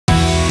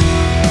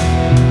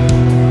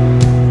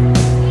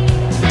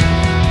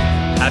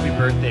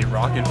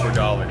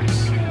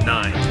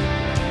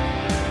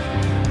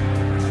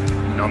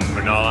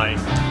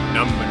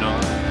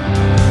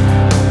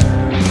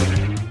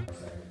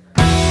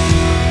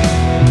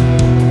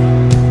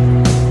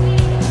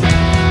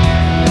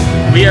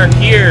We are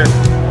here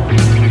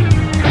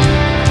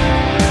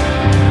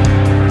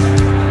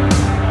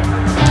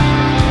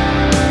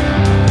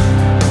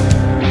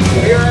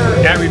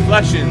at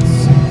Reflections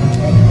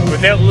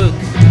without Luke.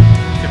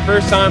 It's the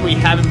first time we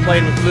haven't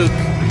played with Luke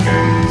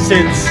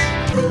since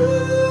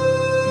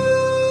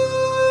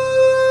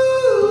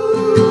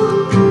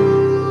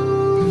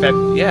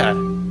yeah.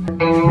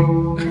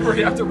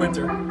 Right after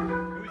winter.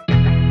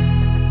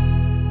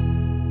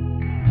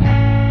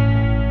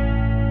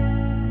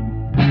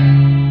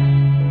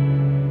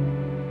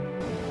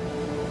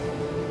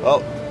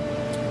 Well,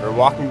 we're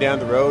walking down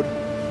the road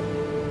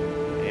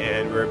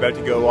and we're about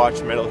to go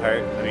watch Metal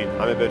Heart. I mean,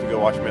 I'm about to go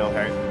watch Metal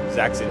Heart.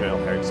 Zach's in Metal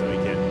Heart, so he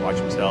can watch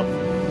himself.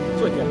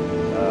 So yeah.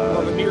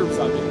 On the mirror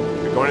subject.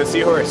 We're going to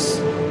Seahorse.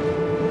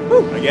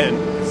 Woo! Again,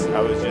 because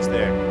I was just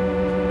there.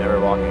 Now we're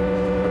walking.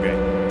 Okay,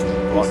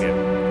 walk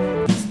in.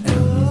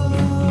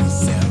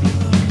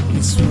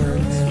 He's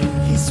swerving,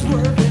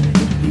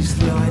 he's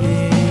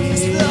sliding,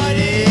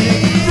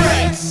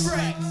 brakes,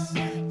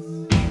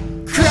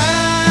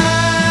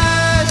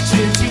 crash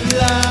into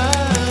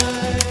life.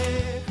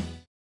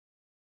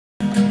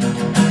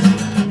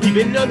 We've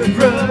been on the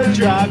road,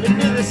 driving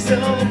in the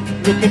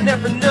sun, looking out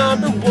for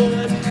number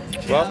one.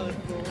 Well,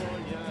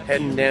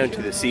 heading down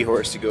to the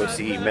Seahorse to go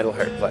see Metal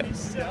Heart play.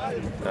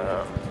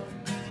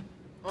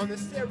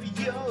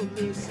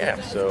 Yeah,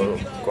 so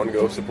going to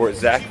go support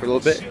Zach for a little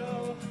bit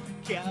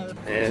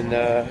and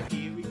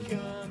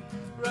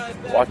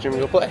watch him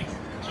go play.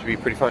 Should be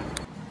pretty fun.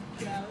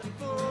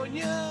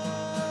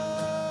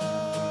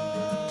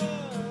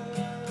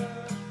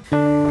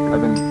 I've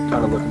been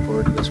kind of looking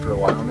forward to this for a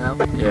while now.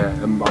 Yeah,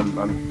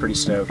 I'm pretty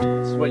stoked.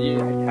 This is what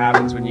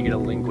happens when you get a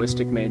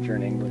linguistic major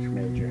and English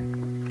major.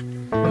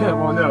 Yeah,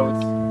 well, no,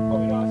 it's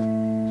probably not.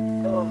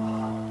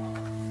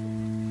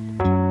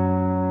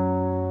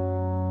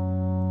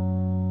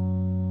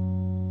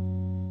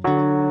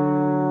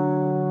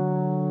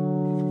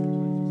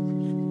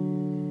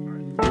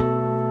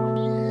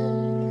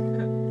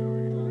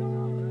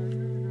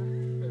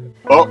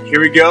 Well, here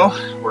we go.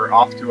 We're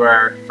off to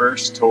our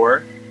first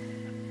tour.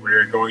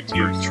 We're going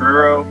to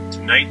Truro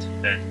tonight,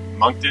 then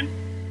Moncton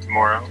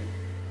tomorrow,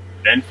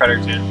 then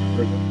Fredericton,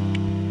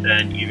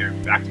 then either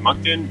back to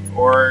Moncton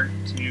or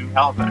to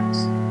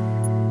Halifax.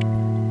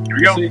 Here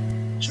we go.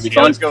 Should be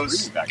fun. Let's go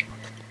back to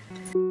Moncton.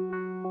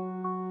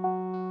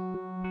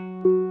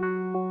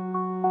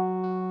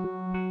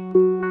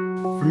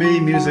 For me,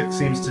 music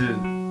seems to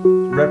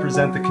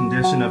represent the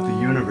condition of the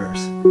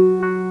universe.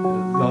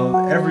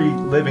 Every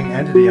living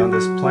entity on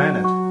this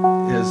planet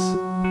is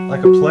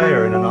like a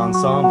player in an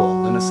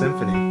ensemble, in a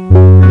symphony.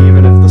 And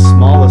even if the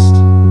smallest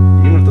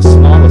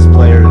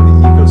player in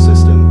the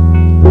ecosystem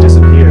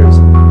disappears,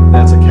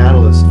 that's a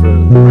catalyst for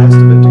the rest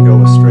of it to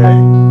go astray.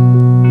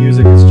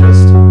 Music is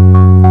just,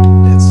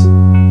 it's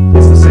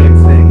the same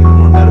thing in a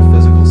more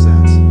metaphysical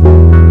sense.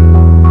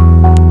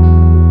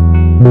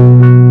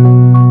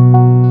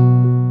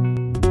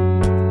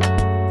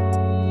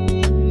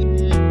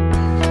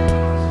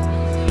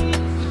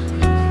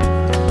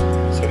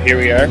 Here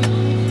we are.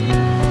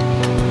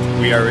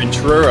 We are in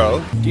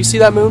Truro. Do you see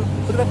that moon?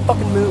 Look at that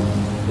fucking moon.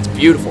 It's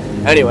beautiful.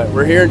 Anyway,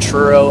 we're here in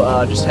Truro,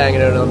 just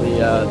hanging out on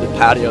the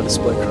patio of the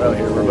Split Crow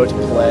here. We're about to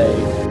play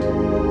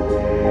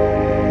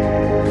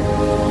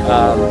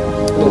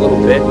in a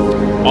little bit.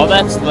 All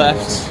that's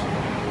left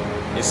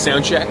is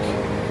sound check.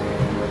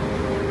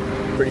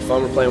 Pretty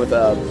fun. We're playing with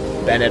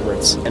Ben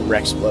Edwards and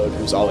Rexplode,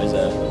 who's always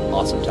an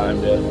awesome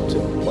time to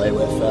play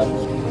with.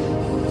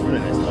 Really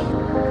nice time.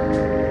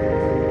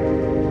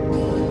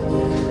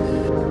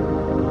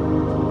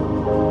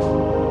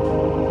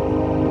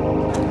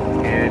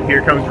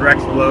 Here comes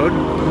Rexplode.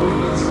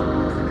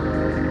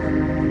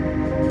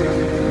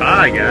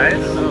 Hi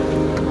guys.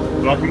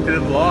 Welcome to the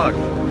vlog.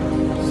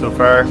 So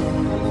far,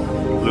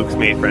 Luke's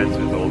made friends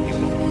with old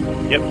people.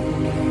 Yep,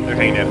 they're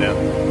hanging out now.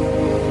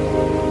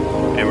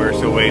 And we're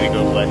still waiting to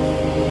go play.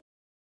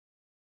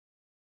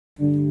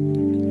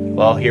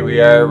 Well, here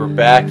we are. We're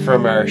back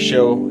from our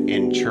show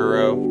in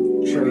Truro.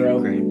 Truro. I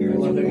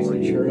love that you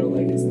said churro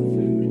like it's the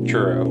food.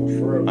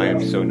 Truro. I am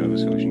so Nova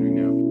Scotian right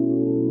now.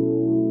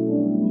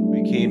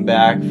 We came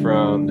back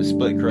from the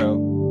Split Crow.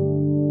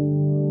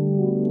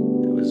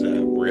 It was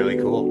a really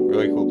cool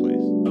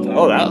place.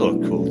 Oh, that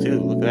looked cool too.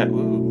 Look at that.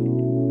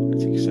 Woo.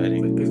 That's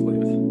exciting.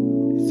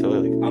 It's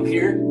totally cool. I'm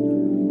here.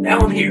 Now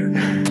I'm here.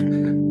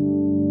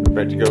 We're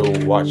about to go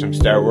watch some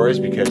Star Wars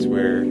because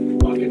we're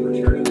fucking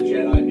Return of the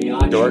Jedi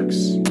Beyond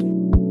dorks.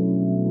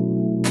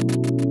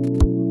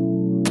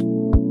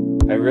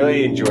 I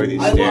really enjoy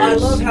these stairs. I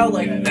love how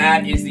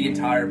that is the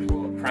entire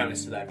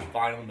premise of that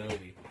final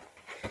movie.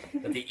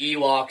 That the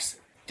Ewoks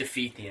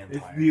defeat the Empire.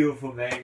 It's beautiful, man.